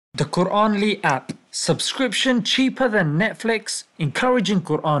The Qur'anly app. Subscription cheaper than Netflix, encouraging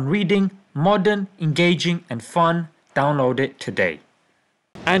Qur'an reading, modern, engaging and fun. Download it today.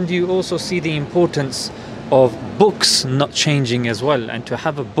 And you also see the importance of books not changing as well, and to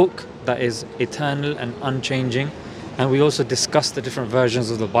have a book that is eternal and unchanging. And we also discuss the different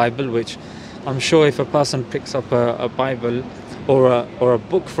versions of the Bible, which I'm sure if a person picks up a Bible or a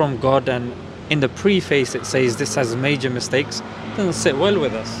book from God and in the preface it says this has major mistakes, it doesn't sit well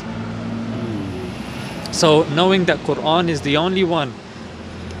with us. So knowing that Qur'an is the only one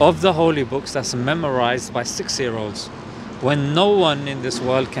of the holy books that's memorized by 6-year-olds, when no one in this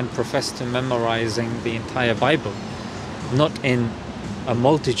world can profess to memorizing the entire Bible, not in a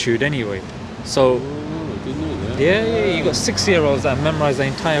multitude anyway. So yeah, you got 6-year-olds that memorize the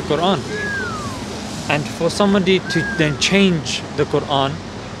entire Quran, and for somebody to then change the Quran,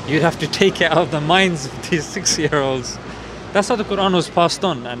 you'd have to take it out of the minds of these 6-year-olds. That's how the Quran was passed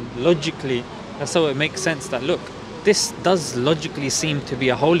on, and logically that's how it makes sense that, look, this does logically seem to be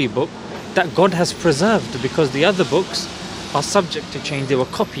a holy book that God has preserved, because the other books are subject to change. They were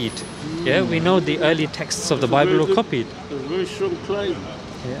copied. Yeah, we know the early texts of the Bible were copied. A very strong claim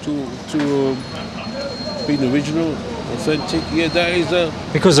to being original, authentic. Yeah, that is a...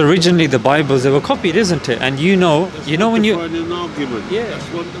 Because originally the Bibles, they were copied, isn't it? And you know when you... find an argument. Yeah. That's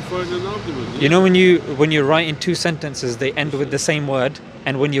one to find an argument. Yeah. You know when you write in 2 sentences, they end with the same word,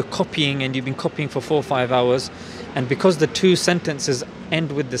 and when you're copying and you've been copying for 4 or 5 hours, and because the 2 sentences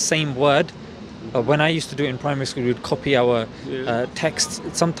end with the same word, when I used to do it in primary school, we'd copy our texts.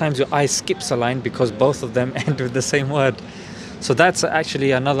 Sometimes your eye skips a line because both of them end with the same word. So that's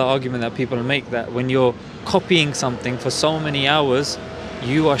actually another argument that people make, that when you're copying something for so many hours,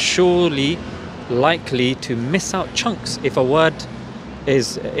 you are surely likely to miss out chunks. If a word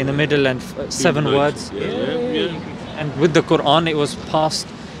is in the middle and 7 words, and with the Quran, it was passed.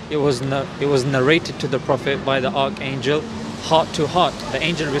 It was narrated to the Prophet by the archangel, heart to heart. The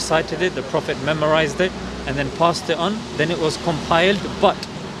angel recited it, the Prophet memorized it, and then passed it on. Then it was compiled, but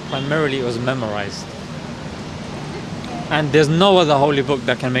primarily it was memorized. And there's no other holy book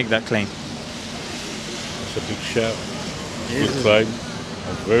that can make that claim. That's a big shout. Good claim.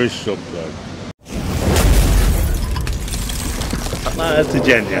 A very strong claim. That's the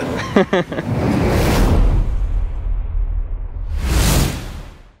genius.